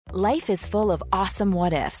Life is full of awesome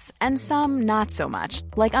what-ifs, and some not so much,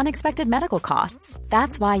 like unexpected medical costs.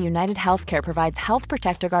 That's why United Healthcare provides Health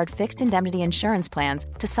Protector Guard fixed indemnity insurance plans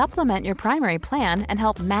to supplement your primary plan and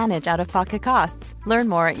help manage out-of-pocket costs. Learn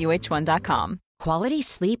more at uh1.com. Quality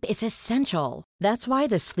sleep is essential. That's why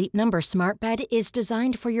the Sleep Number Smart Bed is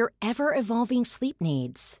designed for your ever-evolving sleep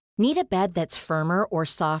needs. Need a bed that's firmer or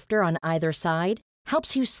softer on either side?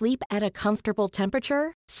 Helps you sleep at a comfortable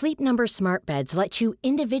temperature? Sleep Number Smart Beds let you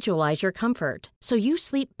individualize your comfort, so you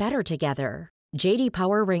sleep better together. J.D.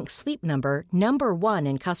 Power ranks Sleep Number number 1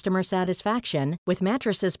 in customer satisfaction with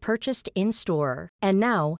mattresses purchased in-store. And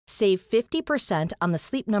now, save 50% on the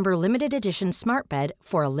Sleep Number Limited Edition Smart Bed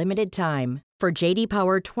for a limited time. For J.D.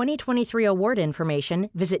 Power 2023 award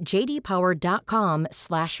information, visit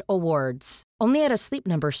jdpower.com/awards. Only at a Sleep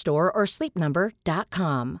Number store or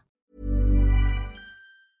sleepnumber.com.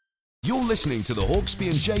 You're listening to the Hawksby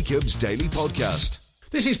and Jacobs Daily Podcast.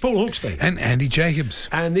 This is Paul Hawksby. And Andy Jacobs.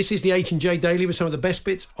 And this is the H&J Daily with some of the best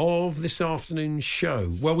bits of this afternoon's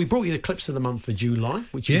show. Well, we brought you the clips of the month for July,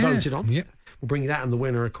 which you voted on. Yeah. We'll bring you that and the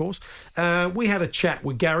winner, of course. We had a chat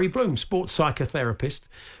with Gary Bloom, sports psychotherapist,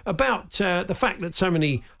 about the fact that so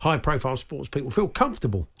many high-profile sports people feel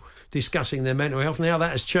comfortable discussing their mental health and how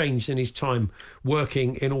that has changed in his time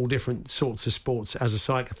working in all different sorts of sports as a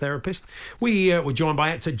psychotherapist. We were joined by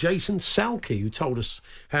actor Jason Salke, who told us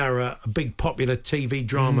how a big popular TV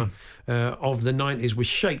drama of the 90s was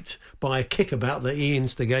shaped by a kickabout that he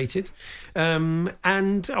instigated.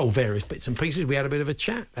 And various bits and pieces. We had a bit of a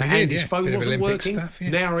chat. Andy's phone wasn't working. Stuff,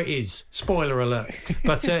 yeah. Now it is. Spoiler alert.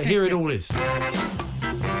 But here it all is.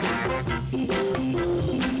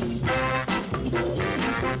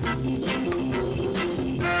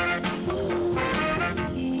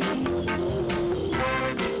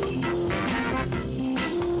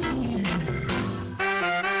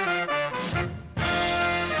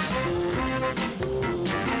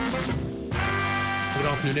 Good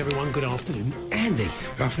afternoon, everyone. Good afternoon, Andy.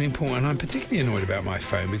 Good afternoon, Paul. And I'm particularly annoyed about my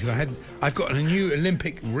phone because I've got a new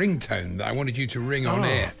Olympic ringtone that I wanted you to ring on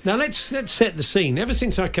air. Now let's set the scene. Ever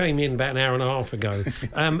since I came in about an hour and a half ago,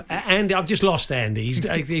 Andy, I've just lost Andy.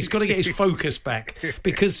 He's got to get his focus back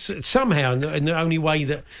because somehow, in the only way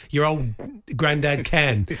that your old granddad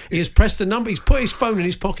can, he has pressed the number. He's put his phone in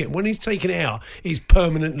his pocket. When he's taken it out, he's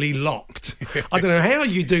permanently locked. I don't know how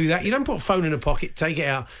you do that. You don't put a phone in a pocket, take it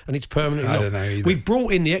out, and it's permanently locked. I don't know either. We've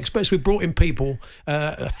brought in the experts. We've brought in people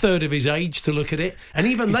a third of his age to look at it, and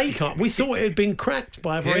even they can't. We thought it had been cracked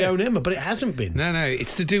by our very own Emma, but it hasn't been. No,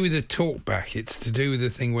 it's to do with the talk back. It's to do with the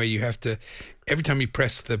thing where you have to, every time you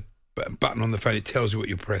press the button on the phone, it tells you what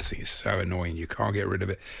you're pressing. It's so annoying. You can't get rid of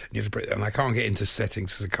it. And you have to press, and I can't get into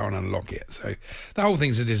settings because I can't unlock it. So the whole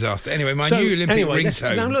thing's a disaster. Anyway, my new Olympic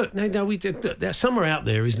ringtone. Now look, we did. Somewhere out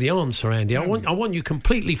there is the answer, Andy. I want you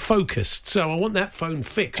completely focused. So I want that phone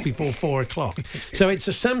fixed before 4 o'clock. So it's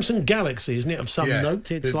a Samsung Galaxy, isn't it? Of some note.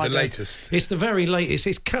 It's the latest. It's the very latest.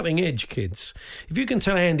 It's cutting edge, kids. If you can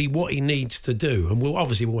tell Andy what he needs to do, and we'll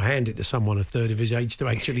hand it to someone a third of his age to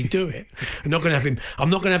actually do it. I'm not going to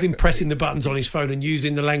have him pressing the buttons on his phone and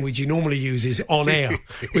using the language he normally uses on air.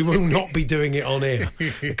 We will not be doing it on air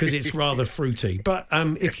because it's rather fruity. But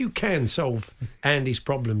if you can solve Andy's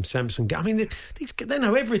problem, Samsung, I mean, they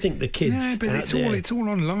know everything, the kids. Yeah, but it's all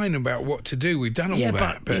online about what to do. We've done all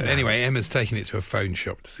that. But anyway, Emma's taken it to a phone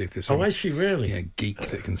shop to see if there's some has she really? Yeah, geek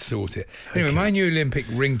that can sort it. Anyway, my new Olympic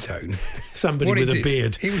ringtone. Somebody with a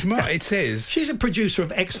beard. It says she's a producer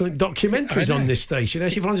of excellent documentaries on this station.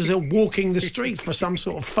 She finds herself walking the streets for some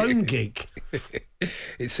sort of phone geek.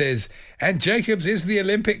 It says, and Jacobs is the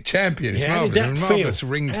Olympic champion. It's marvellous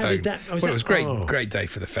ringtone. It was great day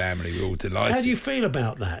for the family. We were all delighted. How do you feel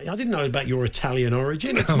about that? I didn't know about your Italian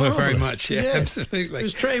origin. It's very much, absolutely.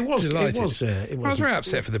 It was. I was very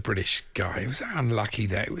upset for the British guy. It was unlucky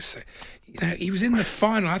that it was. He was in the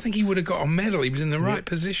final. I think he would have got a medal. He was in the right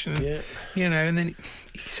position. Yeah. And then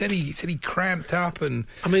he said he cramped up and.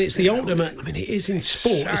 I mean, it's the ultimate. I mean, it is in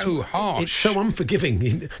sport. So harsh. It's so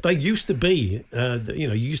unforgiving. They used to be.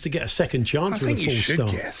 You used to get a second chance. I think with a full you should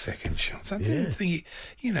start. get a second chance. I didn't think.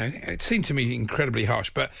 It seemed to me incredibly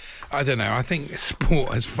harsh. But I don't know. I think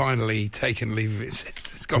sport has finally taken leave of its.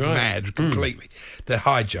 It's gone mad completely. The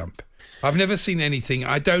high jump. I've never seen anything.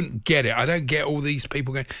 I don't get it. I don't get all these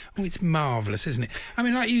people going, oh, it's marvellous, isn't it? I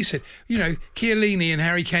mean, like you said, Chiellini and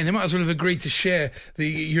Harry Kane, they might as well have agreed to share the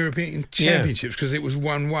European Championships because it was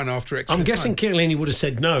 1-1 after extra I'm guessing time. Chiellini would have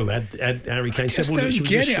said no had Harry Kane said, well, should we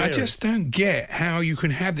just share I just don't get how you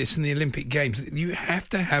can have this in the Olympic Games. You have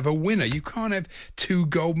to have a winner. You can't have 2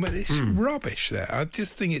 gold medals. It's rubbish there. I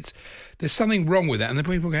just think there's something wrong with that. And the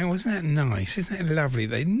people are going, oh, isn't that nice? Isn't that lovely?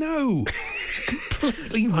 It's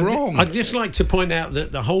completely wrong. I'd just like to point out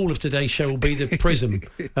that the whole of today's show will be the prism,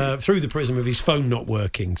 through the prism of his phone not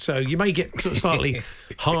working. So you may get sort of slightly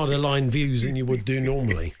harder line views than you would do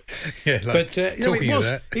normally. Yeah, but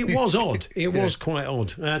it was odd. It was quite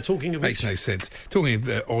odd. Talking of makes no sense. Talking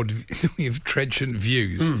of trenchant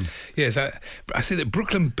views. Yes, I see that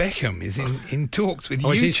Brooklyn Beckham is in talks with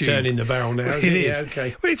YouTube. He's turning the barrel now. It is. Yeah,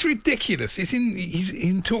 okay. Well, it's ridiculous. He's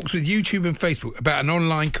in talks with YouTube and Facebook about an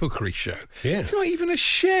online cookery show. Yeah. He's not even a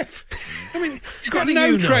chef. I mean, he's got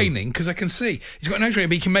no training, because I can see he's got no training,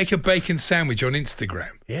 but he can make a bacon sandwich on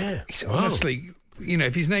Instagram. Yeah. He's honestly,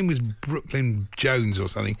 if his name was Brooklyn Jones or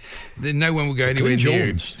something, then no one would go anywhere near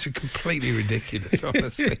him. It's completely ridiculous,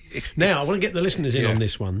 honestly. Now, I want to get the listeners in on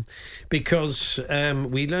this one, because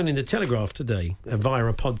we learned in the Telegraph today, via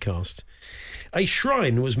a podcast, a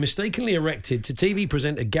shrine was mistakenly erected to TV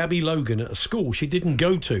presenter Gabby Logan at a school she didn't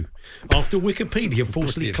go to, after Wikipedia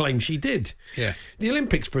falsely claimed she did. Yeah. The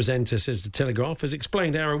Olympics presenter, says the Telegraph, has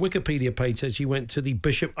explained how her Wikipedia page says she went to the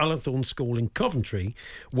Bishop Ullathorne School in Coventry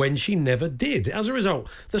when she never did. As a result,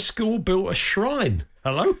 the school built a shrine.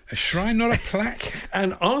 Hello? A shrine, not a plaque?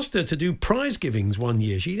 And asked her to do prize givings one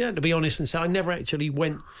year. She had to be honest and say, I never actually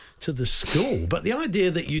went to the school. But the idea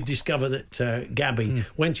that you discover that Gabby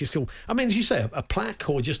went to school, I mean, as you say, a plaque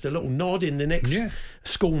or just a little nod in the next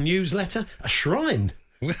school newsletter, a shrine.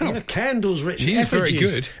 Well, candles written. She is very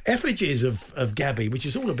good. Effigies of Gabby, which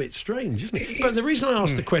is all a bit strange, isn't it? But the reason I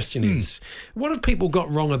asked the question is, what have people got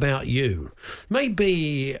wrong about you?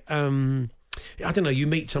 Maybe... I don't know, you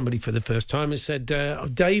meet somebody for the first time and said,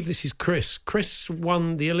 Dave, this is Chris. Chris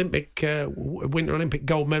won the Winter Olympic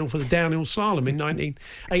gold medal for the downhill slalom in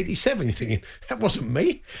 1987. You're thinking, that wasn't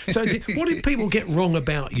me. So what did people get wrong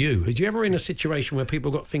about you? Are you ever in a situation where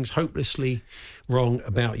people got things hopelessly wrong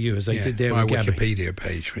about you, as they did there with Gabby? My Wikipedia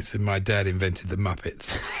page, which said my dad invented the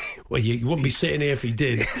Muppets. Well, you wouldn't be sitting here if he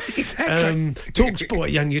did. Exactly.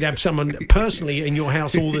 TalkSport, and you'd have someone personally in your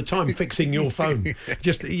house all the time fixing your phone.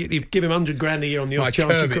 Just you'd give him $100,000 a year on the off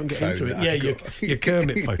chance you couldn't get into it. Yeah, your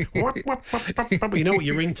Kermit phone. You know what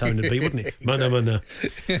your ringtone would be, wouldn't it? Exactly.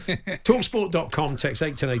 TalkSport.com, text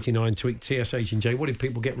 81089, tweet TSH and J. What did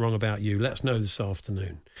people get wrong about you? Let us know this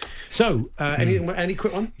afternoon. So, any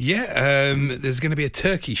quick one? Yeah, there's going to be a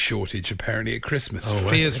turkey shortage apparently at Christmas.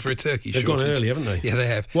 Fears for a turkey shortage. They've gone early, haven't they? Yeah, they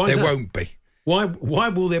have. Why there won't be. Why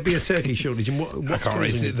will there be a turkey shortage? And what's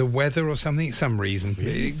is it the weather or something? Some reason.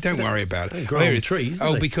 Don't worry about it. Grow trees.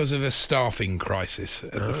 Because of a staffing crisis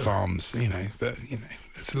at the farms. But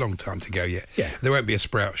it's a long time to go yet. Yeah, there won't be a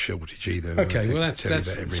sprout shortage either. Okay, well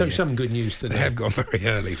that's some good news today. They have gone very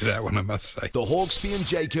early with that one, I must say. The Hawksbee and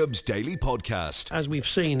Jacobs Daily Podcast. As we've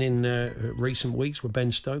seen in recent weeks with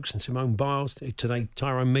Ben Stokes and Simone Biles, today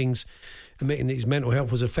Tyrone Mings admitting that his mental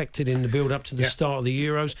health was affected in the build-up to the start of the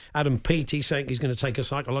Euros. Adam Peaty saying he's going to take a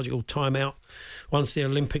psychological time-out once the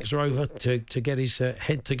Olympics are over to get his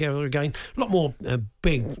head together again. A lot more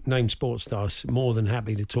big-name sports stars more than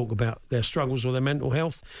happy to talk about their struggles with their mental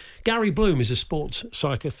health. Gary Bloom is a sports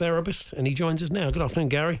psychotherapist, and he joins us now. Good afternoon,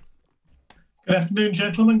 Gary. Good afternoon,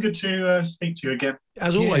 gentlemen. Good to speak to you again.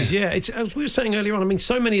 As always, It's as we were saying earlier on, I mean,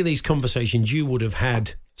 so many of these conversations you would have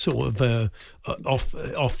had sort of off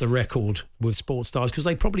the record with sports stars, because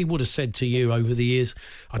they probably would have said to you over the years,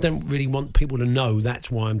 I don't really want people to know that's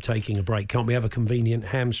why I'm taking a break. Can't we have a convenient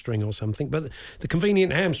hamstring or something? But the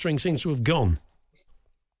convenient hamstring seems to have gone.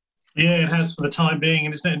 Yeah, it has for the time being.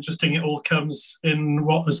 And isn't it interesting? It all comes in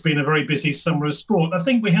what has been a very busy summer of sport. I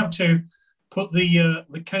think we have to put the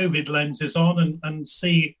COVID lenses on and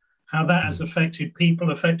see how that has affected people,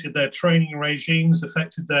 affected their training regimes,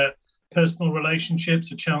 affected their personal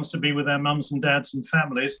relationships, a chance to be with their mums and dads and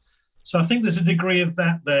families. So I think there's a degree of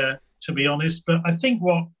that there, to be honest. But I think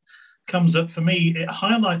what comes up for me, it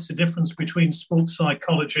highlights the difference between sports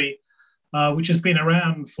psychology, which has been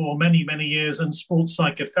around for many, many years, and sports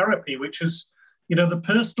psychotherapy, which is, the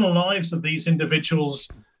personal lives of these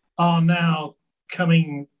individuals are now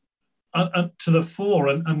coming to the fore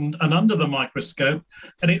and under the microscope.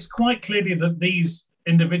 And it's quite clearly that these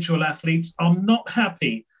individual athletes are not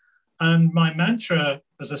happy. And my mantra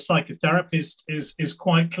as a psychotherapist is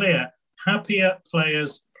quite clear. Happier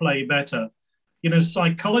players play better.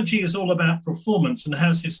 psychology is all about performance and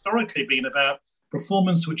has historically been about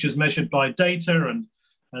performance, which is measured by data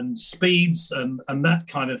and speeds and that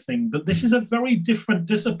kind of thing. But this is a very different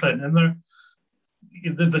discipline. And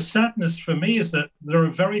the sadness for me is that there are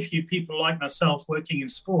very few people like myself working in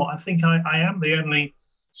sport. I think I am the only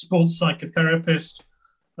sports psychotherapist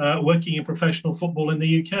working in professional football in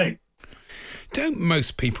the UK. Don't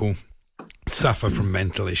most people suffer from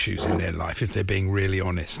mental issues in their life if they're being really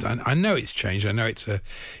honest? I know it's changed. I know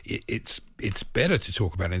it's better to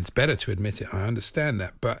talk about it. It's better to admit it. I understand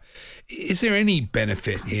that. But is there any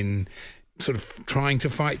benefit in sort of trying to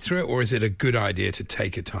fight through it, or is it a good idea to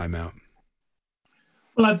take a time out?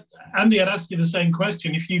 Well, Andy, I'd ask you the same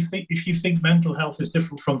question. If you think mental health is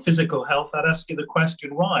different from physical health, I'd ask you the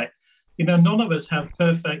question why. None of us have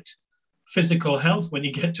perfect physical health when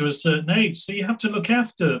you get to a certain age. So you have to look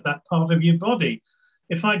after that part of your body.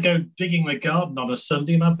 If I go digging the garden on a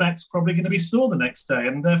Sunday, my back's probably going to be sore the next day,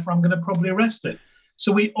 and therefore I'm going to probably rest it.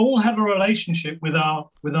 So we all have a relationship with our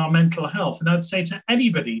mental health. And I'd say to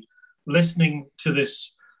anybody listening to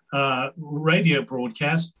this radio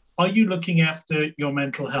broadcast, are you looking after your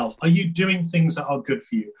mental health? Are you doing things that are good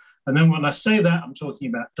for you? And then when I say that, I'm talking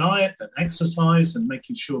about diet and exercise and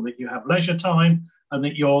making sure that you have leisure time and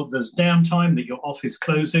that there's downtime, that your office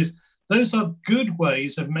closes. Those are good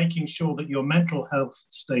ways of making sure that your mental health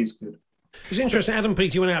stays good. It's interesting. Adam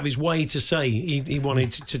Peaty went out of his way to say he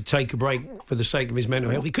wanted to take a break for the sake of his mental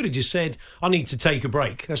health. He could have just said, I need to take a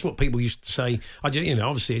break. That's what people used to say.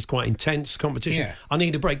 Obviously it's quite intense competition. Yeah. I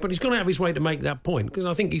need a break. But he's gone out of his way to make that point because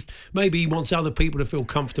I think maybe he wants other people to feel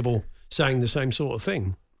comfortable saying the same sort of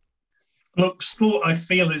thing. Look, sport, I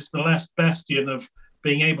feel, is the last bastion of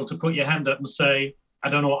being able to put your hand up and say, I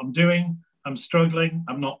don't know what I'm doing, I'm struggling,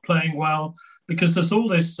 I'm not playing well, because there's all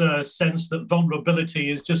this sense that vulnerability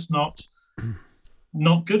is just not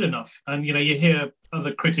good enough. And, you hear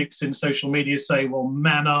other critics in social media say, well,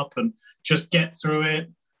 man up and just get through it.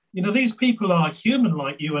 These people are human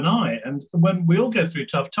like you and I. And when we all go through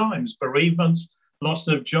tough times, bereavements, loss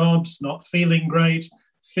of jobs, not feeling great,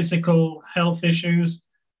 physical health issues,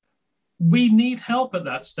 we need help at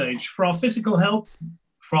that stage. For our physical health,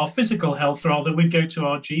 rather, we go to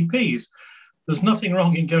our GPs. There's nothing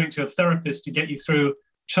wrong in going to a therapist to get you through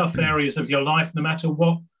tough areas of your life, no matter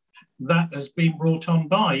what that has been brought on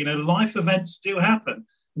by. Life events do happen.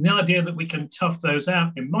 And the idea that we can tough those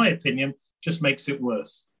out, in my opinion, just makes it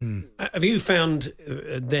worse. Have you found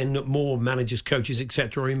then more managers, coaches,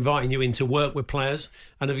 etc., are inviting you in to work with players?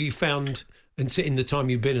 And have you found, in the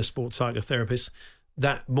time you've been a sports psychotherapist,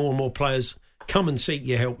 that more and more players come and seek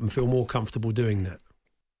your help and feel more comfortable doing that?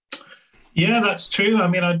 Yeah, that's true. I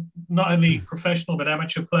mean, not only professional but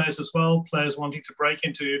amateur players as well, players wanting to break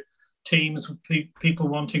into teams, people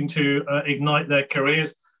wanting to ignite their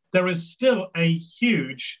careers. There is still a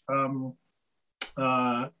huge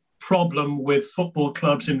problem with football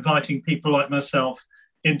clubs inviting people like myself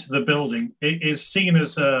into the building. It is seen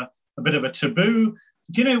as a bit of a taboo.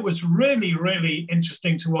 It was really, really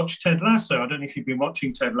interesting to watch Ted Lasso. I don't know if you've been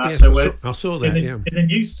watching Ted Lasso. Yes, I saw that, in the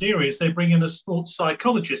new series, they bring in a sports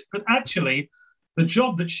psychologist. But actually, the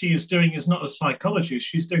job that she is doing is not a psychologist.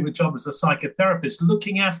 She's doing the job as a psychotherapist,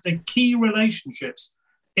 looking after key relationships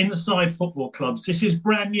inside football clubs. This is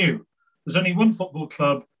brand new. There's only one football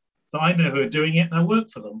club that I know who are doing it, and I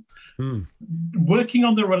work for them. Working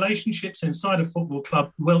on the relationships inside a football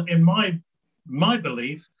club will, in my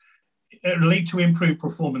belief, lead to improved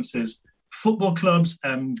performances. Football clubs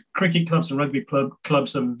and cricket clubs and rugby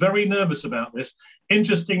clubs are very nervous about this.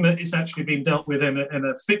 Interesting that it's actually been dealt with in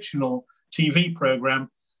a fictional TV program.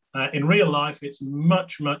 In real life, it's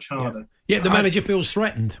much, much harder. Yeah, the manager feels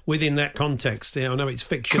threatened within that context. I know it's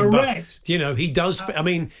fiction, correct. But he does. I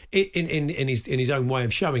mean, in his own way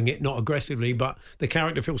of showing it, not aggressively, but the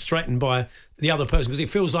character feels threatened by the other person because it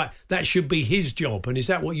feels like that should be his job. And is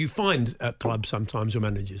that what you find at clubs sometimes with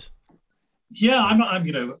managers? Yeah,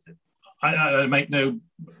 I make no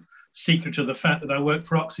secret of the fact that I work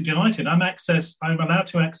for Oxford United. I'm allowed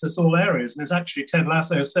to access all areas, and as actually Ted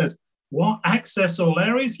Lasso says, what, access all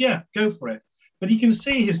areas? Yeah, go for it. But you can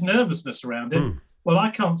see his nervousness around it. Well, I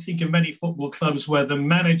can't think of many football clubs where the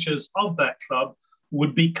managers of that club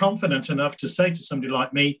would be confident enough to say to somebody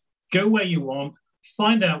like me, go where you want,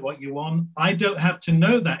 find out what you want. I don't have to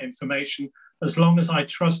know that information as long as I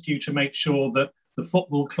trust you to make sure that the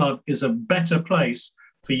football club is a better place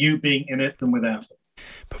for you being in it than without it.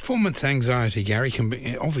 Performance anxiety, Gary, can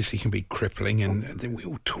be crippling, and then we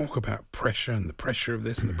all talk about pressure and the pressure of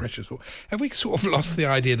this and the pressure of sport. Have we sort of lost the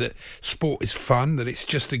idea that sport is fun, that it's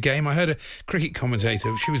just a game? I heard a cricket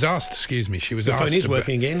commentator, she was asked. The phone is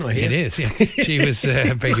working again, I hear. It is, yeah. She was,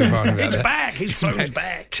 beg your pardon about it's that. back, his phone's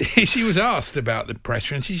back. She was asked about the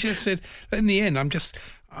pressure, and she just said, in the end, I'm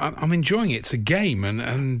enjoying it. It's a game, and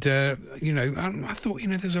I thought,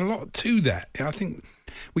 there's a lot to that. I think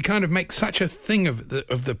we kind of make such a thing of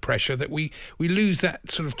the pressure that we lose that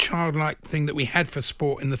sort of childlike thing that we had for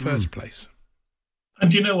sport in the first place.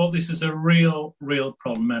 And you know what? This is a real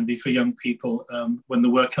problem, Andy, for young people. When the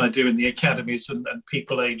work I do in the academies and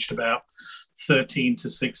people aged about 13 to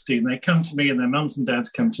 16, they come to me and their mums and dads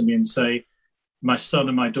come to me and say, my son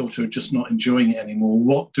and my daughter are just not enjoying it anymore.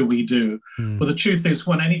 What do we do? Well, the truth is,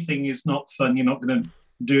 when anything is not fun, you're not going to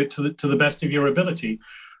do it to the best of your ability.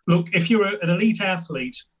 Look, if you're an elite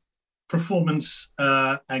athlete, performance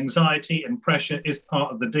anxiety and pressure is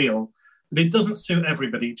part of the deal, but it doesn't suit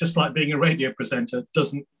everybody. Just like being a radio presenter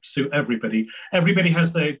doesn't suit everybody. Everybody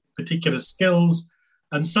has their particular skills,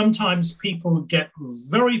 and sometimes people get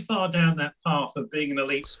very far down that path of being an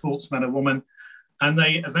elite sportsman or woman, and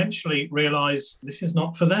they eventually realise this is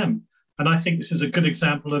not for them. And I think this is a good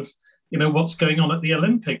example of, what's going on at the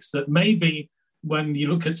Olympics, that maybe when you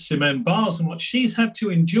look at Simone Biles and what she's had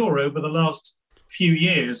to endure over the last few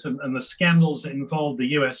years and the scandals that involve the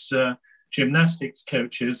US gymnastics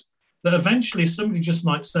coaches, that eventually somebody just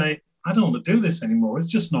might say, I don't want to do this anymore. It's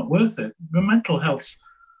just not worth it. The mental health's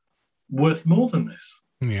worth more than this.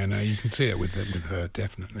 Yeah, no, you can see it with her,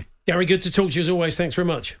 definitely. Gary, good to talk to you as always. Thanks very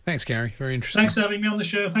much. Thanks, Gary. Very interesting. Thanks for having me on the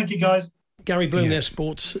show. Thank you, guys. Gary Bloom, their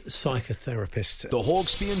sports psychotherapist. The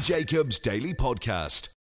Hawksbee and Jacobs Daily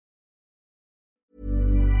Podcast.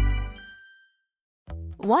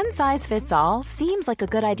 One size fits all seems like a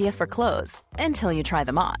good idea for clothes until you try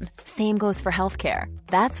them on. Same goes for healthcare.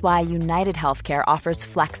 That's why United Healthcare offers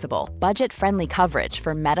flexible, budget-friendly coverage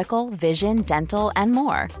for medical, vision, dental, and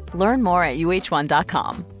more. Learn more at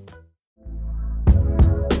uh1.com.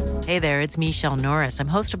 Hey there, it's Michelle Norris. I'm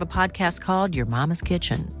host of a podcast called Your Mama's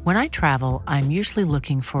Kitchen. When I travel, I'm usually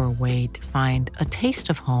looking for a way to find a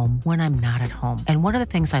taste of home when I'm not at home. And one of the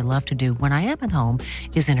things I love to do when I am at home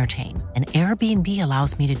is entertain. And Airbnb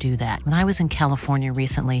allows me to do that. When I was in California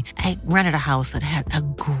recently, I rented a house that had a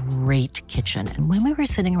great kitchen. And when we were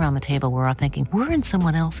sitting around the table, we were all thinking, we're in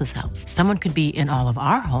someone else's house. Someone could be in all of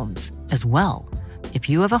our homes as well. If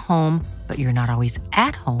you have a home, but you're not always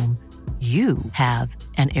at home, you have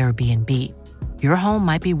an Airbnb. Your home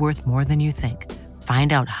might be worth more than you think.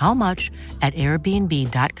 Find out how much at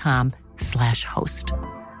airbnb.com/host.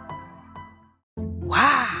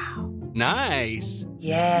 Wow. Nice.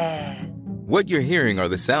 Yeah. What you're hearing are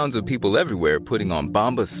the sounds of people everywhere putting on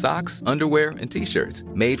Bombas socks, underwear, and T-shirts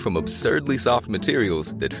made from absurdly soft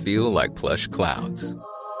materials that feel like plush clouds.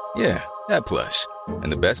 Yeah, that plush.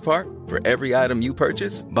 And the best part? For every item you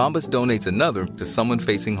purchase, Bombas donates another to someone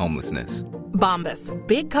facing homelessness. Bombas.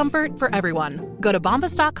 Big comfort for everyone. Go to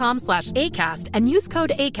bombas.com/ACAST and use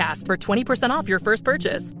code ACAST for 20% off your first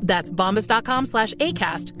purchase. That's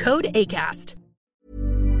bombas.com/ACAST. Code ACAST.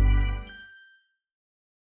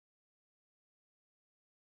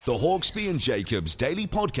 The Hawksbee and Jacobs Daily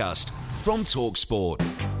Podcast from TalkSport.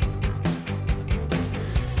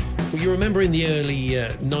 Well, you remember in the early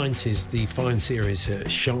 90s, the fine series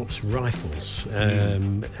Sharp's Rifles.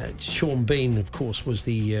 Sean Bean, of course, was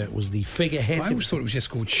the figurehead. I always thought it was just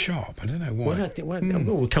called Sharp. I don't know why.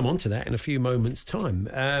 We'll come on to that in a few moments' time.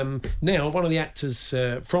 Now, one of the actors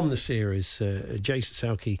from the series, Jason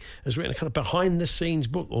Salke, has written a kind of behind-the-scenes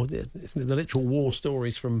book, or the literal war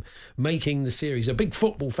stories from making the series. A big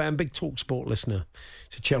football fan, big TalkSport listener.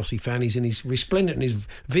 He's a Chelsea fan. He's resplendent in his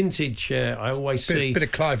vintage. I always see bit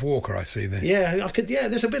of Clive Walker. I see there. Yeah,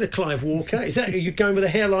 there's a bit of Clive Walker. Is that you going with a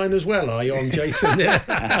hairline as well? Are you on, Jason? It's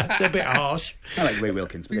a bit harsh. I like Ray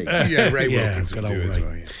Wilkins. Ray Wilkins would do as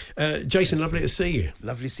well. Yeah. Jason, lovely to see you.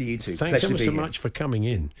 Lovely to see you too. Thanks ever so much for coming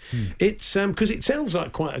in. It's because it sounds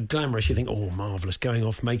like quite a glamorous. You think, oh, marvellous, going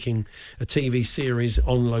off making a TV series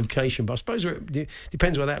on location. But I suppose it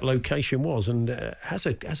depends where that location was. And as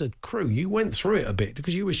a crew, you went through it a bit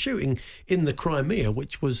because you were shooting in the Crimea,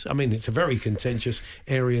 which was, it's a very contentious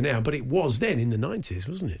area now, but it was then in the 90s,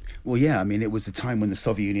 wasn't it? Well, yeah. It was the time when the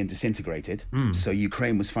Soviet Union disintegrated. So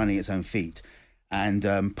Ukraine was finding its own feet.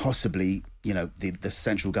 And possibly, the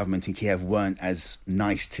central government in Kiev weren't as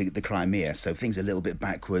nice to the Crimea. So things are a little bit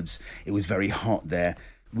backwards. It was very hot there.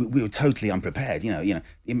 We were totally unprepared.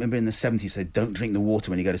 Remember in the 70s, they said, don't drink the water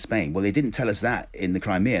when you go to Spain. Well, they didn't tell us that in the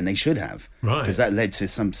Crimea, and they should have. Right. Because that led to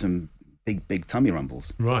some big tummy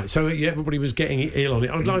rumbles. Right. So everybody was getting ill on it.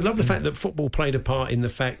 I love the fact that football played a part in the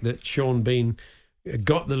fact that Sean Bean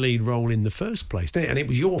got the lead role in the first place, didn't it? And it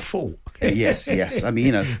was your fault. Yes. I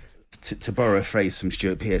mean, to borrow a phrase from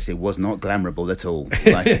Stuart Pearce, it was not glamourable at all.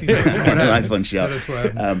 Life on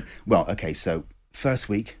Sharp. Well, okay, so first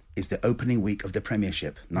week is the opening week of the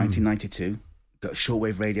Premiership, 1992. Got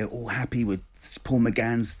shortwave radio, all happy with Paul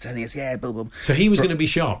McGann's telling us, blah, blah. So he was going to be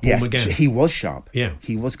Sharp, Paul yes, McGann. He was Sharp. Yeah.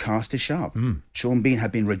 He was cast as Sharp. Sean Bean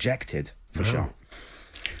had been rejected for Sharp.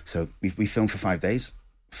 So we filmed for 5 days.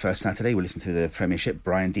 First Saturday, we listened to the Premiership.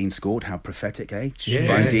 Brian Dean scored. How prophetic, eh? Yeah,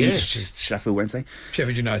 Brian Dean, yeah. just Sheffield Wednesday.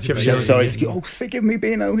 Sheffield United. Sorry, forgive me,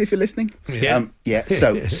 Beano, if you're listening. Yeah.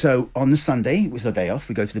 So on the Sunday, it was our day off,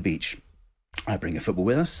 we go to the beach. I bring a football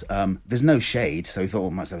with us. There's no shade, so we thought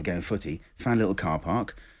we might have a game of footy. Found a little car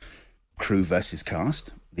park. Crew versus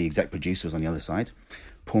cast. The exec producer was on the other side.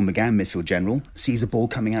 Paul McGann, midfield general, sees a ball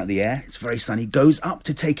coming out of the air. It's very sunny. Goes up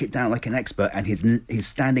to take it down like an expert, and his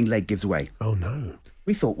standing leg gives way. Oh, no.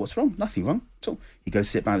 We thought, what's wrong? Nothing wrong at all. He goes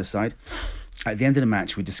sit by the side. At the end of the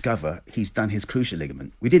match, we discover he's done his cruciate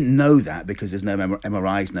ligament. We didn't know that because there's no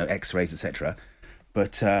MRIs, no X-rays, etc.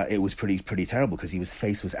 But it was pretty terrible because his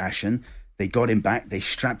face was ashen. They got him back. They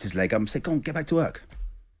strapped his leg up and said, "Go on, get back to work."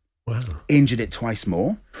 Wow. Injured it twice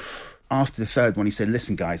more. After the third one, he said,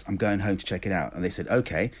 "Listen, guys, I'm going home to check it out." And they said,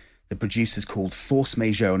 "Okay." The producers called force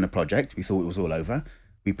majeure on the project. We thought it was all over.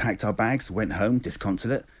 We packed our bags, went home,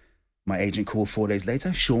 disconsolate. My agent called 4 days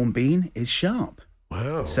later. Sean Bean is Sharp.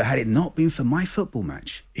 Wow. So had it not been for my football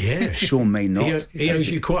match, yeah, Sean may not. He owes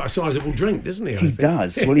you quite a sizable drink, doesn't he? He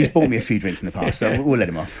does. Well, he's bought me a few drinks in the past, so we'll let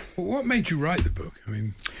him off. Well, what made you write the book? I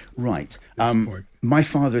mean, right. My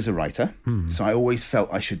father is a writer, so I always felt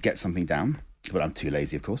I should get something down, but I'm too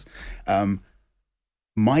lazy, of course.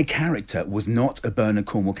 My character was not a Bernard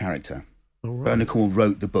Cornwell character. Right. Bernard Cornwell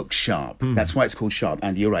wrote the book Sharp. That's why it's called Sharp.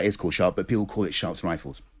 And you're right, it's called Sharp, but people call it Sharp's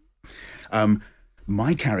Rifles.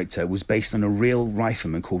 My character was based on a real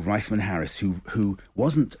rifleman called Rifleman Harris, who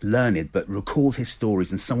wasn't learned, but recalled his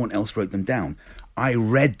stories and someone else wrote them down. I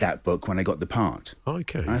read that book when I got the part.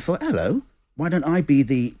 Okay. And I thought, hello, why don't I be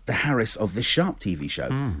the Harris of this Sharp TV show?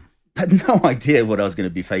 I had no idea what I was going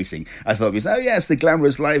to be facing. I thought it was, yes, the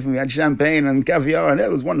glamorous life, and we had champagne and caviar, and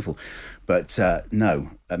it was wonderful. But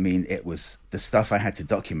no, I mean, it was, the stuff I had to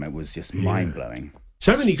document was just mind-blowing.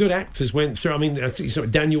 So many good actors went through. I mean,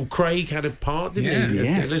 Daniel Craig had a part, didn't he?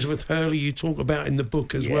 Yes. Elizabeth Hurley, you talk about in the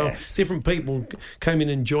book as well. Different people came in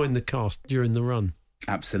and joined the cast during the run.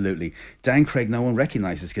 Absolutely. Dan Craig, no one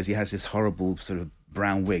recognises because he has this horrible sort of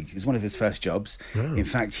brown wig. It was one of his first jobs. Oh. In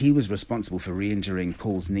fact, he was responsible for re-injuring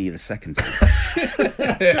Paul's knee the second time.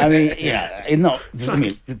 I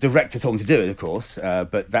mean, the director told him to do it, of course,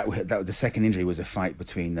 but that the second injury was a fight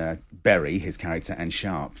between Berry, his character, and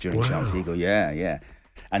Sharp during Sharp's Eagle. Yeah.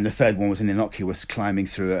 And the third one was an innocuous climbing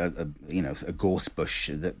through a gorse bush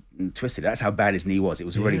that twisted. That's how bad his knee was. It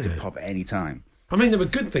was ready to pop at any time. I mean, there were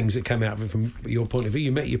good things that came out of it from your point of view.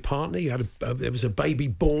 You met your partner. You had there was a baby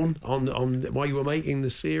born on while you were making the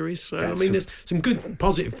series. So I mean, there's some good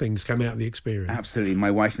positive things came out of the experience. Absolutely.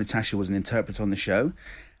 My wife Natasha was an interpreter on the show,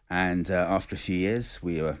 and after a few years,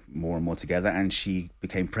 we were more and more together. And she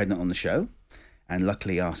became pregnant on the show, and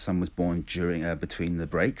luckily our son was born between the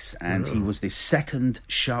breaks, and he was the second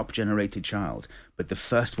Sharp-generated child, but the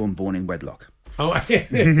first one born in wedlock. Oh,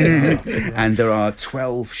 and there are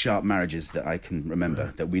 12 Sharp marriages that I can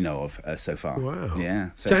remember that we know of so far. Wow.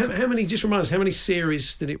 Yeah. So how many, just remind us, how many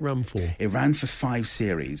series did it run for? It ran for 5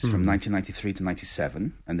 series from 1993 to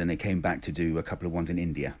 97, and then they came back to do a couple of ones in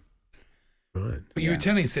India. Right. But you were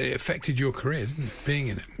telling us that it affected your career, didn't it, being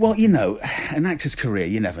in it? Well, an actor's career,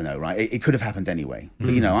 you never know, right? It could have happened anyway.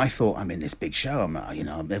 But, I thought, I'm in this big show,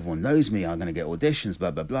 everyone knows me, I'm going to get auditions,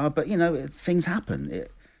 blah, blah, blah. But, things happen.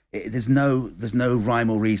 There's no rhyme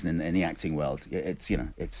or reason in the acting world.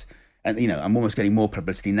 I'm almost getting more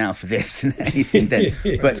publicity now for this than anything then.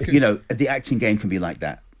 But the acting game can be like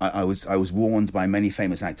that. I was warned by many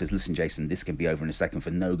famous actors. Listen, Jason, this can be over in a second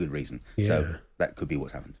for no good reason. Yeah. So that could be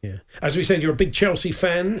what happened. Yeah. As we said, you're a big Chelsea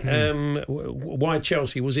fan. Why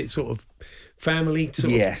Chelsea? Was it sort of family?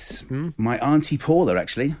 Yes. My auntie Paula,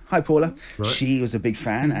 actually. Hi, Paula. Right. She was a big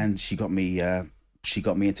fan, and she got me. She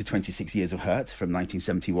got me into 26 Years of Hurt from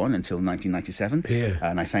 1971 until 1997,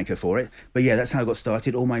 and I thank her for it. But yeah, that's how I got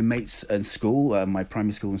started. All my mates in school, my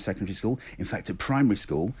primary school and secondary school. In fact, at primary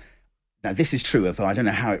school, now this is true, although I don't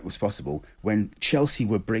know how it was possible. When Chelsea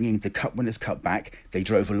were bringing the Cup Winners' Cup back, they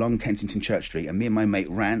drove along Kensington Church Street, and me and my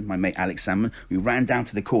mate Alex Salmon, we ran down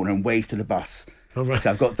to the corner and waved to the bus. Oh, right. So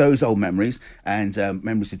I've got those old memories and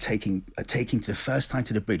memories of taking to the first time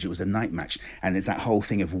to the bridge. It was a night match, and there's that whole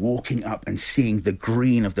thing of walking up and seeing the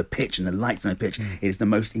green of the pitch and the lights on the pitch. It is the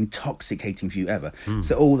most intoxicating view ever.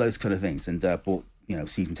 So all those kind of things, and bought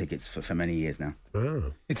season tickets for many years now.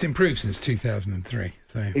 Oh. It's improved since 2003.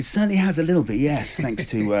 So It certainly has a little bit, yes, thanks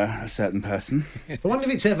to a certain person. I wonder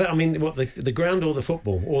if it's ever, the ground or the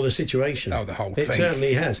football or the situation. Oh, the whole thing. It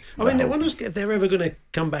certainly has. I wonder if they're ever going to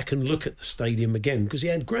come back and look at the stadium again, because he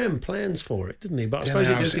had grand plans for it, didn't he? But I suppose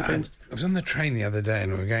it just depends. I was on the train the other day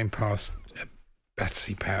and we were going past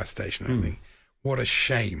Battersea Power Station, I think. What a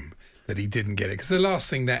shame that he didn't get it, because the last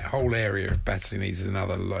thing that whole area of Battersea needs is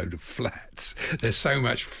another load of flats. There's so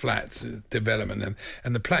much flats development,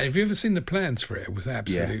 and the plan. Have you ever seen the plans for it? It was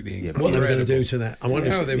absolutely incredible. What they were going to do to that? I wonder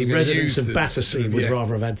if the residents of Battersea would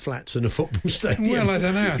rather have had flats than a football stadium. Well, I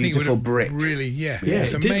don't know. I think it would have brick. Really, it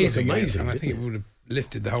was it amazing, did look amazing, and I think it would have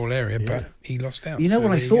lifted the whole area, but he lost out. You know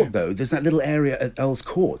what I thought, though? There's that little area at Earl's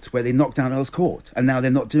Court where they knocked down Earl's Court, and now they're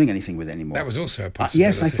not doing anything with it anymore. That was also a possibility.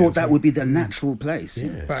 Yes, I thought that would be the natural place.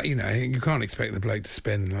 Yeah. But, you can't expect the bloke to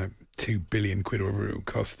spend like 2 billion quid or whatever it will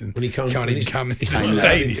cost, and when he can't even come into the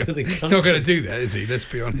stadium. He's not going to do that, is he? Let's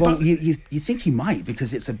be honest. Well, you think he might,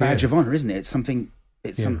 because it's a badge of honour, isn't it? It's something...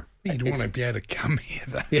 You'd want to be able to come here,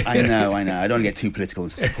 though. I know. I don't want to get too political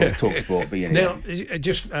and talk sport, but Now,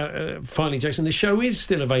 just finally, Jason, the show is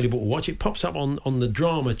still available to watch. It pops up on the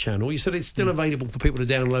Drama channel. You said it's still available for people to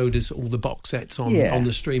download as all the box sets on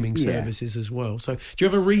the streaming services as well. So, do you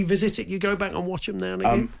ever revisit it? You go back and watch them now and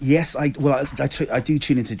again? Yes, I do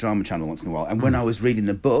tune into Drama channel once in a while. And when I was reading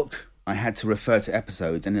the book, I had to refer to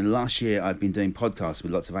episodes, and in the last year I've been doing podcasts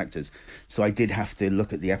with lots of actors, so I did have to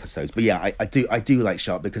look at the episodes. But yeah, I do like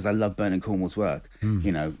Sharp because I love Bernard Cornwell's work.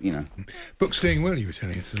 You know. Book's doing well, you were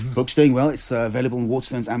telling us, isn't it? Book's doing well. It's available on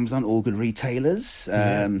Waterstones, Amazon, all good retailers.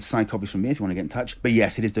 Signed copies from me if you want to get in touch. But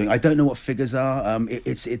yes, it is doing. I don't know what figures are.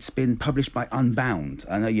 It's been published by Unbound.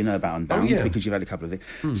 I know you know about Unbound because you've had a couple of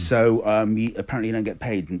things. So apparently you don't get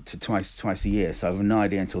paid twice a year. So I have no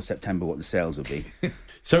idea until September what the sales will be.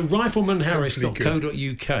 So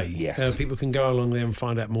riflemanharris.co.uk. Yes. People can go along there and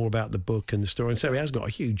find out more about the book and the story. And so it has got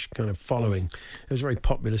a huge kind of following. It was a very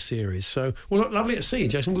popular series. So, well, look, lovely to see you,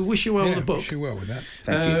 Jason. We wish you well with the book. Wish you well with that.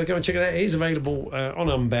 Thank you. Go and check it out. It is available on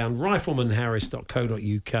Unbound.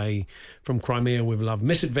 Riflemanharris.co.uk. From Crimea with Love.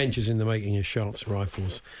 Misadventures in the Making of Sharp's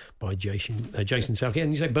Rifles by Jason Salkey.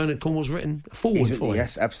 And you say Bernard Cornwell's written a forward for you?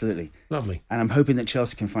 Yes, absolutely. Lovely. And I'm hoping that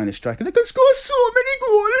Chelsea can find a striker that can score so many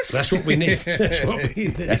goals. That's what we need.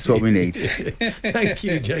 That's what we need. Thank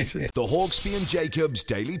you, Jason. The Hawksbee and Jacobs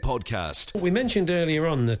Daily Podcast. We mentioned earlier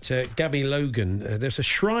on that Gabby Logan, there's a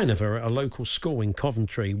shrine of her at a local school in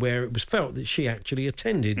Coventry where it was felt that she actually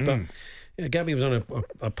attended, but Gabby was on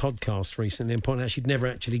a podcast recently and pointed out she'd never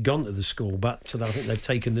actually gone to the school, but so I think they've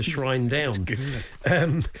taken the shrine down. Good,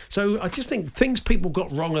 isn't it? So I just think things people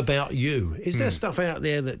got wrong about you. Is there stuff out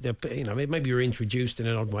there that maybe you're introduced in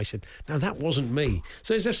an odd way? Said, no, that wasn't me.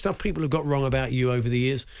 So is there stuff people have got wrong about you over the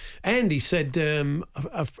years? Andy said,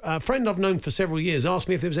 a friend I've known for several years asked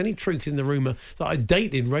me if there was any truth in the rumour that I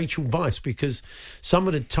dated Rachel Weisz because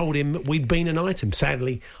someone had told him we'd been an item.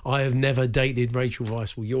 Sadly, I have never dated Rachel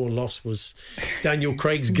Weisz. Well, your loss was Daniel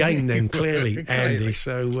Craig's gain then, clearly, Andy.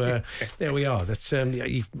 So there we are. That's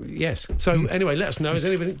yes. So anyway, let us know. Is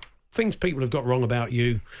anything things people have got wrong about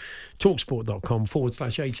you?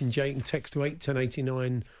 Talksport.com/H&J and text to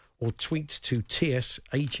 81089 or tweet to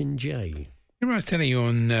TSH&J. I was telling you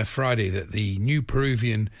on Friday that the new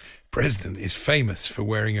Peruvian president is famous for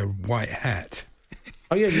wearing a white hat.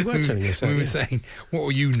 Oh, yeah, you were telling us that. We were saying, what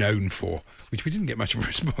were you known for? Which we didn't get much of a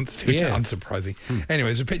response to, which is unsurprising. Anyway,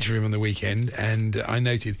 there's a picture of him on the weekend, and I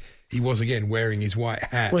noted he was again wearing his white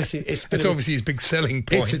hat. Well, it's obviously his big selling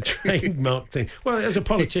point. It's a trademark thing. Well, as a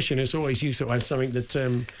politician, it's always useful to have something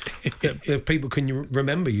that people can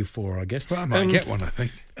remember you for, I guess. Well, I might get one, I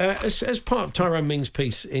think. As part of Tyrone Ming's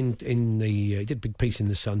piece in the he did a big piece in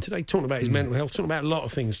The Sun today, talking about his mental health, talking about a lot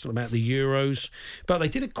of things, talking about the Euros, but they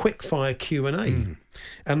did a quick fire Q&A,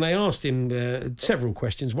 and they asked him several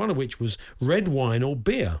questions, one of which was red wine or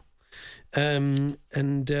beer, and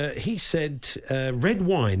he said red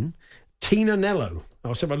wine, Tina Nello.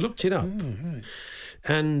 So I looked it up.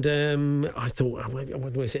 And I thought,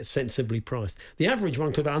 what was it sensibly priced? The average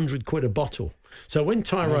one could be £100 a bottle. So when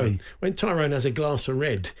Tyrone has a glass of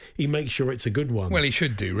red, he makes sure it's a good one. Well, he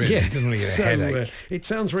should do, really. He doesn't want to get a headache. It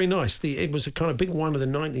sounds very nice. It was a kind of big one of the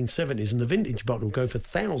 1970s, and the vintage bottle will go for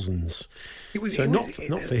thousands. Not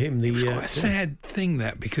for him. It was quite a sad thing,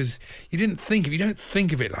 that, because you don't think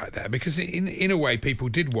of it like that, because in a way people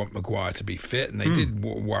did want Maguire to be fit and they did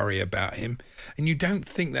worry about him, and you don't don't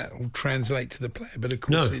think that will translate to the player, but of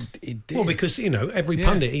course it did. Well, because, every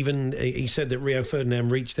pundit, even he said that Rio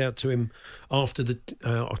Ferdinand reached out to him after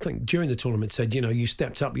I think during the tournament, said, you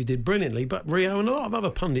stepped up, you did brilliantly. But Rio and a lot of other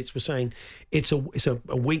pundits were saying it's a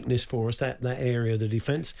weakness for us, that area of the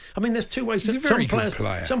defence. I mean, there's two ways. Some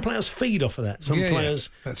players feed off of that. Some players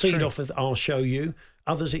feed off of I'll show you.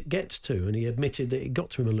 Others it gets to, and he admitted that it got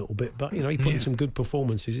to him a little bit. But, he put in some good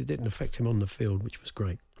performances. It didn't affect him on the field, which was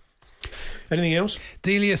great. Anything else?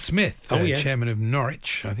 Delia Smith, chairman of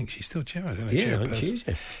Norwich. I think she's still chairman. I don't know. Yeah, I think she is,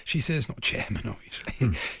 yeah. She says, not chairman,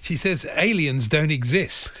 obviously. She says aliens don't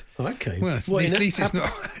exist. Okay. Well, at least it's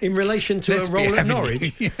not. In relation to a role at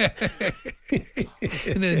Norwich?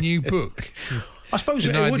 In a new book. I suppose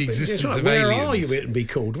it would be. Right. Where are you? It'd be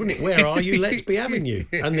called, wouldn't it? Where are you? Let's be having you.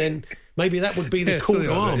 And then maybe that would be the call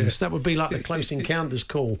to arms. That would be like the Close Encounters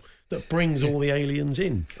call that brings all the aliens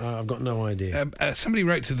in. I've got no idea. Somebody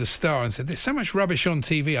wrote to the Star and said, "There's so much rubbish on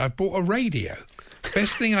TV. I've bought a radio.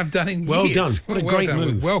 Best thing I've done in years." Done. What a great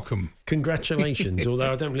move. Welcome. Congratulations.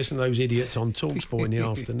 Although I don't listen to those idiots on TalkSport in the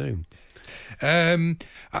afternoon. I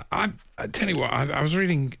tell you what, I was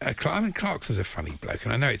reading. Clarkson's a funny bloke,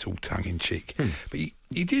 and I know it's all tongue in cheek, but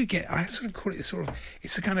you do get. I sort of call it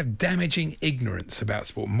it's a kind of damaging ignorance about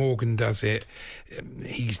sport. Morgan does it,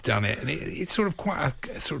 he's done it, and it's sort of quite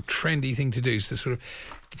a sort of trendy thing to do, is to sort of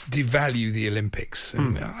devalue the Olympics,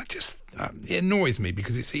 and it annoys me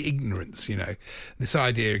because it's the ignorance, This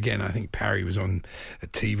idea again. I think Parry was on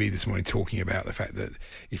TV this morning talking about the fact that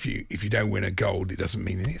if you don't win a gold, it doesn't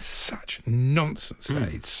mean anything. It's such nonsense.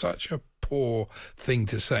 It's such a poor thing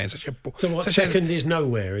to say. Second is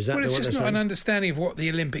nowhere? Is that? Well, it's just not an understanding of what the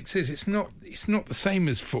Olympics is. It's not the same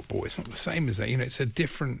as football. It's not the same as that. It's a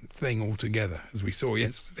different thing altogether, as we saw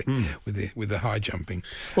yesterday with the high jumping.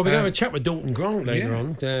 Well, we're going to have a chat with Dalton Grant later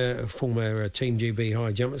on, former Team GB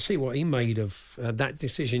high jumper, see what he made of that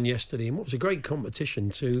decision yesterday, and what was a great competition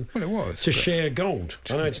to share gold.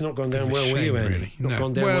 I know it's not gone down well with you, Andy. Really. Not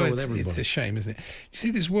gone down well with everybody. It's a shame, isn't it? You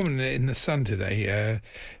see this woman in the Sun today.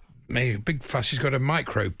 Made a big fuss. She's got a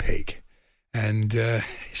micro pig, and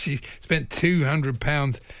she spent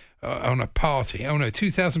 £200 on a party. Oh no,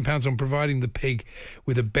 £2,000 on providing the pig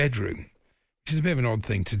with a bedroom, which is a bit of an odd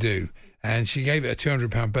thing to do. And she gave it a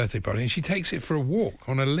 £200 birthday party, and she takes it for a walk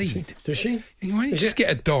on a lead. Does she? Why don't you just get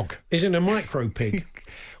a dog? Isn't a micro pig?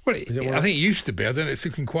 Well, I think it used to be. I don't know. It's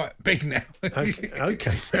looking quite big now.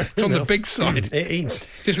 Okay. It's on the big side. It eats.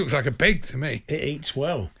 Just looks like a pig to me. It eats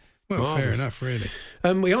well. Well, marvellous. Fair enough,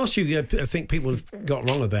 really. We asked you, I think people have got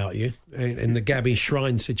wrong about you in the Gabby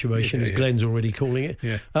Shrine situation, as Glenn's already calling it.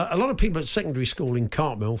 Yeah. A lot of people at secondary school in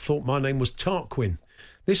Cartmel thought my name was Tarquin.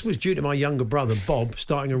 This was due to my younger brother, Bob,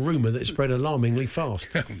 starting a rumour that spread alarmingly fast.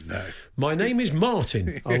 Oh, no. My name is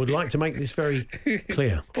Martin. I would like to make this very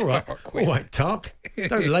clear. All right, Tark.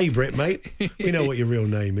 Don't labour it, mate. We know what your real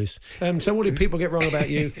name is. So what did people get wrong about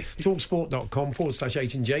you?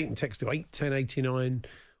 Talksport.com/H&J and text to 81089.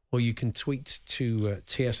 Or you can tweet to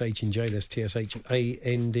TSH&J, that's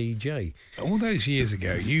TSHANDJ. All those years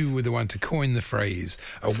ago, you were the one to coin the phrase,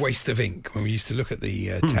 a waste of ink, when we used to look at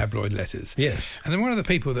the tabloid letters. Yes. And then one of the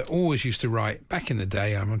people that always used to write, back in the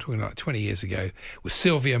day, I'm talking like 20 years ago, was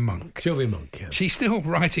Sylvia Monk. Sylvia Monk, yeah. She's still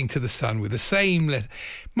writing to the Sun with the same letter.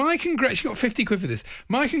 She got 50 quid for this.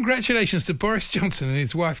 My congratulations to Boris Johnson and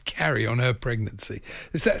his wife Carrie on her pregnancy.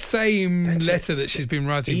 It's that same letter that she's been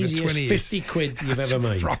writing for 20 years. 50 quid you've ever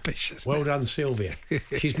made. Well done, Sylvia.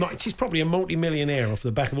 She's probably a multi-millionaire off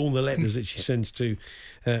the back of all the letters that she sends to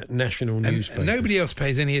national newspapers. And nobody else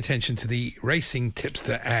pays any attention to the racing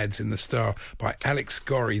tipster ads in the Star by Alex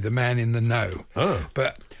Gorry, the man in the know. Oh,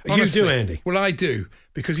 but honestly, you do, Andy. Well, I do,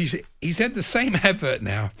 because he's had the same advert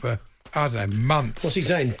now for, I don't know, months. What's he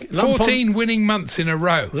saying? 14 winning months in a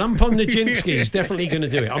row. Lampon Nijinsky is definitely going to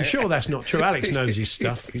do it. I'm sure that's not true. Alex knows his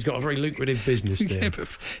stuff. He's got a very lucrative business there. Yeah, but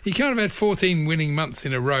he can't have had 14 winning months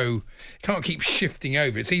in a row. Can't keep shifting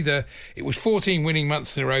over. It was 14 winning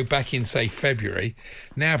months in a row back in, say, February.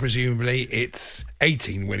 Now, presumably, it's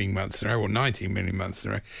 18 winning months in a row or 19 winning months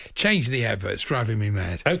in a row. Change the advert. It's driving me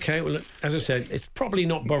mad. Okay, well, look, as I said, it's probably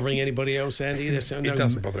not bothering anybody else, Andy. It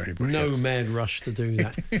doesn't bother anybody else. No mad rush to do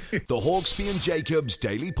that. The Hawksbee and Jacobs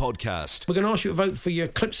Daily Podcast. We're going to ask you to vote for your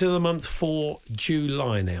Clips of the Month for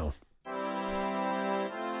July now.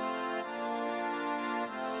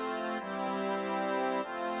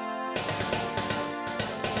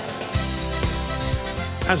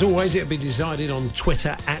 As always, it'll be decided on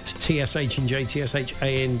Twitter at TSH&J,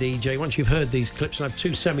 TSHANDJ. Once you've heard these clips, we'll have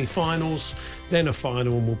 2 semi-finals, then a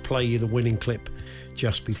final, and we'll play you the winning clip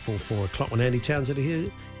just before 4 o'clock when Andy Townsend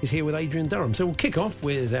is here with Adrian Durham. So we'll kick off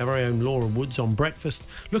with our very own Laura Woods on breakfast,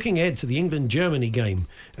 looking ahead to the England-Germany game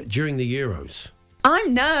during the Euros.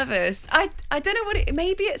 I'm nervous. I don't know what it...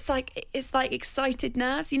 Maybe it's like excited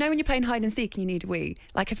nerves. You know when you're playing hide and seek and you need a wee?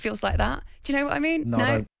 Like it feels like that. Do you know what I mean? No, I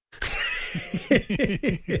don't.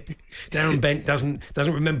 Darren Bent doesn't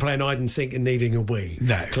remember playing hide and seek and needing a wee.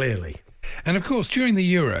 No. Clearly. And of course, during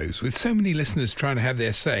the Euros, with so many listeners trying to have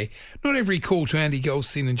their say, not every call to Andy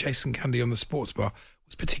Goldstein and Jason Cundy on the Sports Bar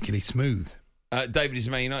was particularly smooth. David is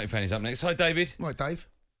a Man United fan. He's up next. Hi, David. Right, Dave.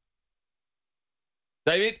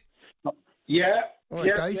 David? Yeah. All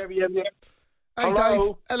right, Dave. Yeah. Hey,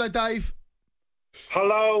 Hello. Dave. Hello, Dave.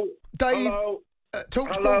 Hello. Dave. Hello.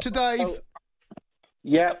 Talk Hello. sport to Dave.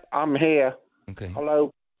 Yep, I'm here. Okay. Hello.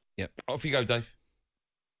 Yep. Off you go, Dave.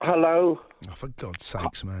 Hello. Oh, for God's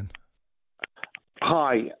sakes, man.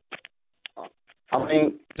 Hi. I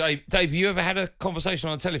mean, Dave, you ever had a conversation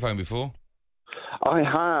on the telephone before? I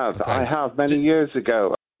have. Okay. I have many years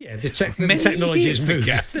ago. Yeah, the technology's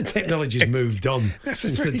moved on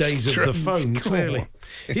since the days of the phone, clearly.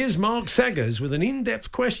 Here's Mark Saggers with an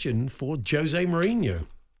in-depth question for Jose Mourinho.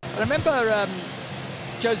 I remember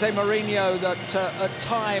Jose Mourinho that at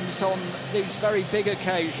times on these very big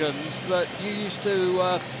occasions that you used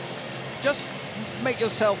to just make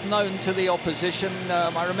yourself known to the opposition.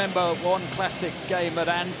 I remember one classic game at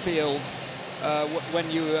Anfield when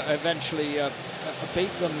you eventually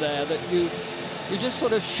beat them there, that you just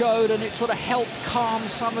sort of showed, and it sort of helped calm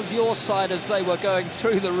some of your side as they were going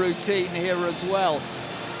through the routine here as well.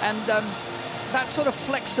 And that sort of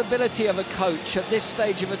flexibility of a coach at this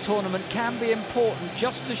stage of a tournament can be important,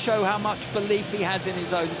 just to show how much belief he has in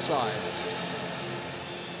his own side.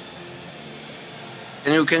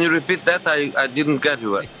 Can you repeat that? I didn't get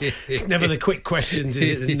you. It's never the quick questions,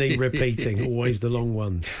 is it, that need repeating? Always the long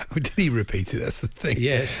ones. Oh, did he repeat it? That's the thing.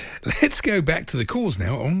 Yes. Let's go back to the calls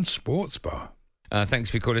now on Sports Bar. Thanks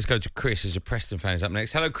for your call. Let's go to Chris, as a Preston fan, is up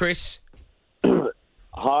next. Hello, Chris.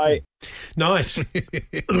 Hi. Nice.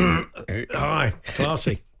 Hi.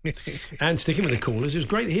 Classy. And sticking with the callers, it was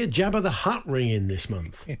great to hear Jabba the Hutt ring in this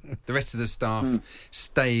month. The rest of the staff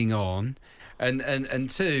staying on. And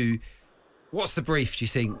two, what's the brief, do you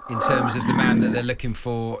think, in terms of the man that they're looking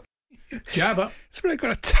for? Jabba. Somebody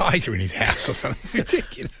got a tiger in his house or something.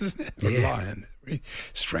 Ridiculous, isn't it? A lion. Really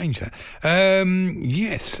strange, that.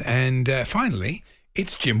 Yes, and finally,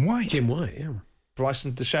 it's Jim White. Jim White, yeah.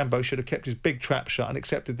 Bryson DeChambeau should have kept his big trap shut and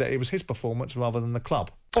accepted that it was his performance rather than the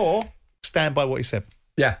club. Or stand by what he said.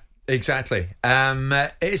 Yeah, exactly.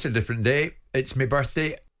 It is a different day. It's my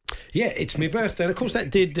birthday. Yeah, it's my birthday. And of course,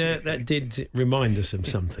 that did remind us of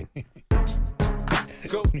something.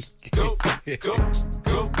 Go,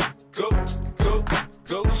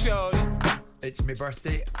 shorty. It's my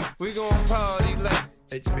birthday. We gon' party like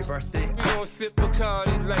it's my birthday. We gon' sip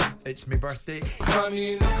Bacardi like it's my birthday. Find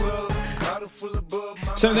me in the club, bottle full of bub.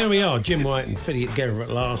 So there we are, Jim White and fitting it together at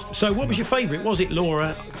last. So what was your favourite? Was it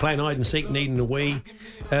Laura playing hide and seek, needing a wee?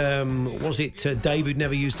 Was it Dave, who'd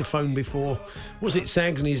never used the phone before? Was it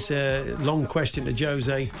Sags and his long question to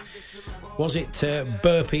Jose? Was it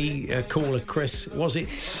burpy caller Chris? Was it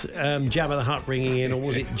Jabba the Hutt ringing in, or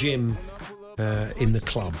was it Jim in the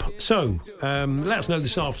club? So let us know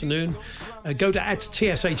this afternoon. Go to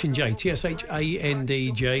 @TSH&J,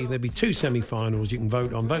 TSHANDJ. There'll be 2 semi-finals you can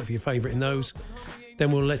vote on. Vote for your favourite in those.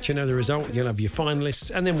 Then we'll let you know the result. You'll have your finalists,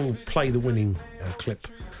 and then we'll play the winning clip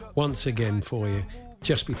once again for you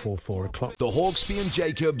just before 4 o'clock. The Hawksby and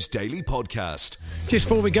Jacobs Daily Podcast. Just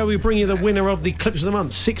before we go, we bring you the winner of the Clips of the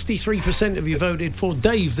Month. 63% of you voted for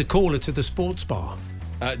Dave, the caller to the Sports Bar.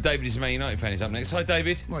 David is a Man United fan. He's up next. Hi,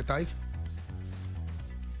 David. Right, Dave.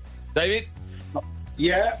 David?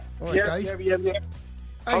 Yeah. Right, yeah, Dave. yeah. Hey,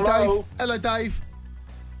 Hello. Dave. Hello, Dave.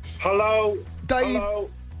 Hello. Dave. Hello.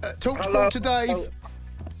 Talk Hello. sport to Dave. Hello.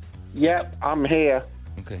 Yep, I'm here.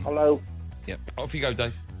 Okay. Hello. Yep. Off you go,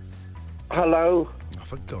 Dave. Hello. Oh,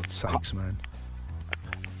 for God's sakes, man.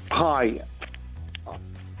 Hi.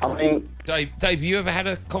 I mean, Dave, you ever had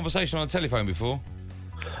a conversation on the telephone before?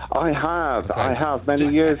 I have. I have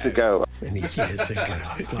many years ago. Many years ago.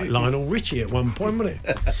 Like Lionel Richie at one point, wasn't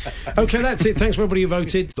it? OK, that's it. Thanks for everybody who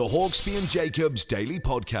voted. The Hawksby and Jacobs Daily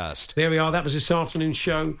Podcast. There we are. That was this afternoon's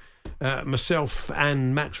show. Myself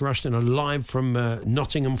and Max Rushton are live from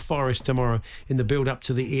Nottingham Forest tomorrow in the build-up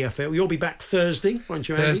to the EFL. You'll be back Thursday, won't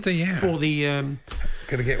you, Andy? Thursday, yeah. For the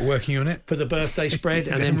Got to get working on it. For the birthday spread,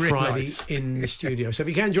 and then Didn't Friday realise. in the studio. So if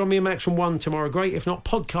you can join me and Max from 1 tomorrow, great. If not,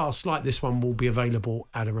 podcasts like this one will be available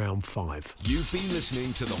at around 5. You've been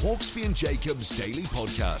listening to the Hawksby and Jacobs Daily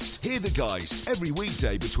Podcast. Hear the guys every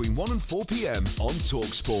weekday between 1 and 4 p.m. on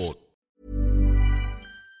TalkSport.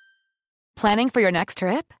 Planning for your next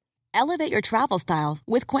trip? Elevate your travel style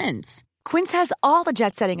with Quince. Quince has all the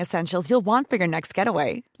jet-setting essentials you'll want for your next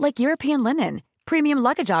getaway, like European linen, premium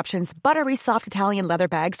luggage options, buttery soft Italian leather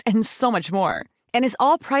bags, and so much more. And is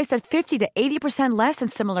all priced at 50 to 80% less than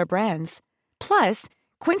similar brands. Plus,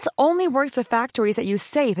 Quince only works with factories that use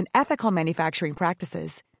safe and ethical manufacturing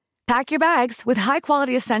practices. Pack your bags with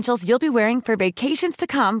high-quality essentials you'll be wearing for vacations to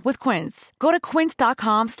come with Quince. Go to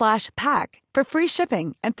quince.com/pack for free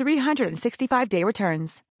shipping and 365-day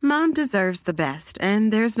returns. Mom deserves the best,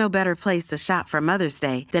 and there's no better place to shop for Mother's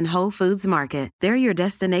Day than Whole Foods Market. They're your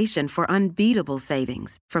destination for unbeatable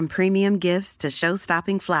savings, from premium gifts to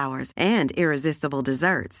show-stopping flowers and irresistible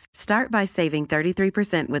desserts. Start by saving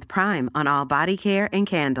 33% with Prime on all body care and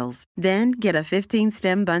candles. Then get a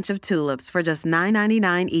 15-stem bunch of tulips for just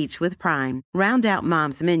 $9.99 each with Prime. Round out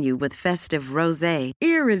Mom's menu with festive rosé,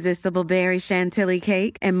 irresistible berry chantilly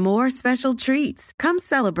cake, and more special treats. Come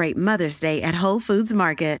celebrate Mother's Day at Whole Foods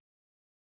Market.